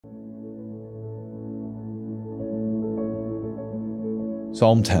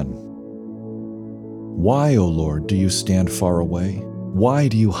Psalm 10. Why, O Lord, do you stand far away? Why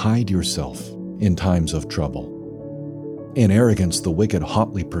do you hide yourself in times of trouble? In arrogance the wicked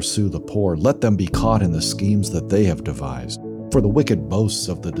hotly pursue the poor. Let them be caught in the schemes that they have devised. For the wicked boasts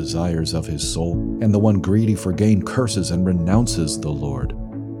of the desires of his soul, and the one greedy for gain curses and renounces the Lord.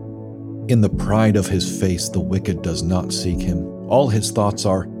 In the pride of his face the wicked does not seek him. All his thoughts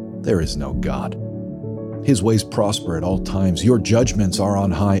are, there is no God. His ways prosper at all times. Your judgments are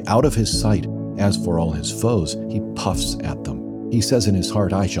on high, out of his sight. As for all his foes, he puffs at them. He says in his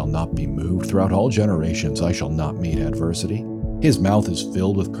heart, I shall not be moved. Throughout all generations I shall not meet adversity. His mouth is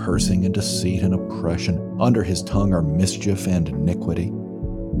filled with cursing and deceit and oppression. Under his tongue are mischief and iniquity.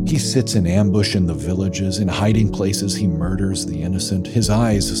 He sits in ambush in the villages. In hiding places he murders the innocent. His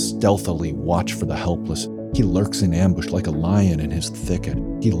eyes stealthily watch for the helpless. He lurks in ambush like a lion in his thicket.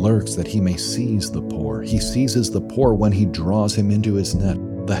 He lurks that he may seize the poor. He seizes the poor when he draws him into his net.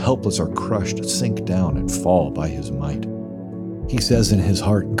 The helpless are crushed, sink down, and fall by his might. He says in his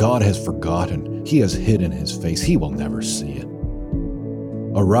heart, God has forgotten. He has hidden his face. He will never see it.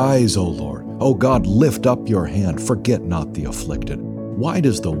 Arise, O Lord. O God, lift up your hand. Forget not the afflicted. Why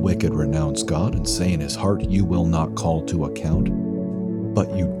does the wicked renounce God and say in his heart, you will not call to account?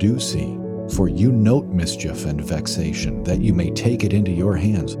 But you do see, for you note mischief and vexation, that you may take it into your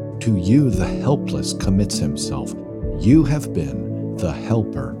hands. To you the helpless commits himself. You have been the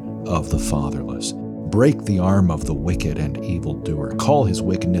helper of the fatherless. Break the arm of the wicked and evildoer. Call his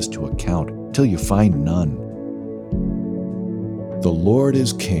wickedness to account till you find none. The Lord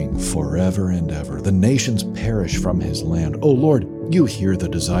is king forever and ever. The nations perish from his land. O Lord, you hear the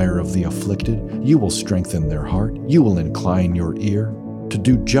desire of the afflicted. You will strengthen their heart. You will incline your ear to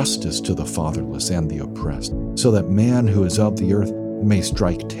do justice to the fatherless and the oppressed, so that man who is of the earth may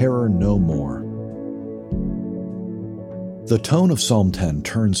strike terror no more. The tone of Psalm 10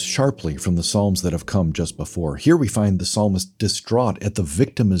 turns sharply from the psalms that have come just before. Here we find the psalmist distraught at the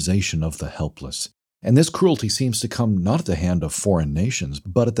victimization of the helpless. And this cruelty seems to come not at the hand of foreign nations,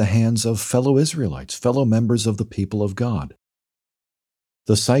 but at the hands of fellow Israelites, fellow members of the people of God.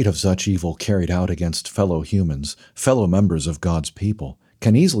 The sight of such evil carried out against fellow humans, fellow members of God's people,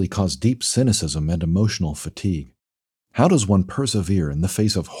 can easily cause deep cynicism and emotional fatigue. How does one persevere in the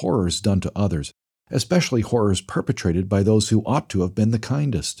face of horrors done to others, especially horrors perpetrated by those who ought to have been the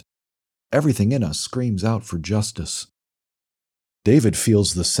kindest? Everything in us screams out for justice. David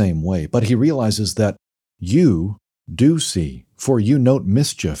feels the same way, but he realizes that you do see, for you note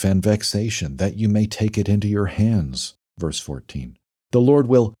mischief and vexation, that you may take it into your hands. Verse 14. The Lord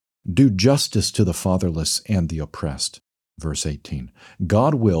will do justice to the fatherless and the oppressed. Verse 18.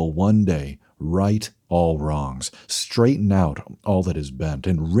 God will one day right all wrongs, straighten out all that is bent,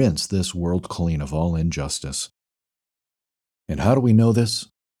 and rinse this world clean of all injustice. And how do we know this?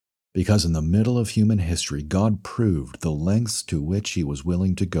 Because in the middle of human history, God proved the lengths to which he was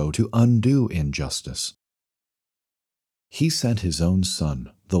willing to go to undo injustice. He sent his own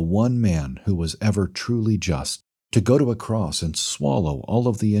Son, the one man who was ever truly just, to go to a cross and swallow all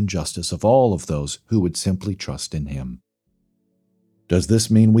of the injustice of all of those who would simply trust in him. Does this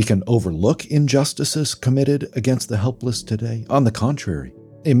mean we can overlook injustices committed against the helpless today? On the contrary,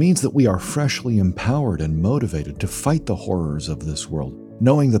 it means that we are freshly empowered and motivated to fight the horrors of this world,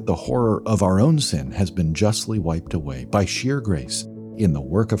 knowing that the horror of our own sin has been justly wiped away by sheer grace in the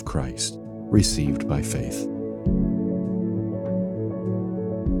work of Christ, received by faith.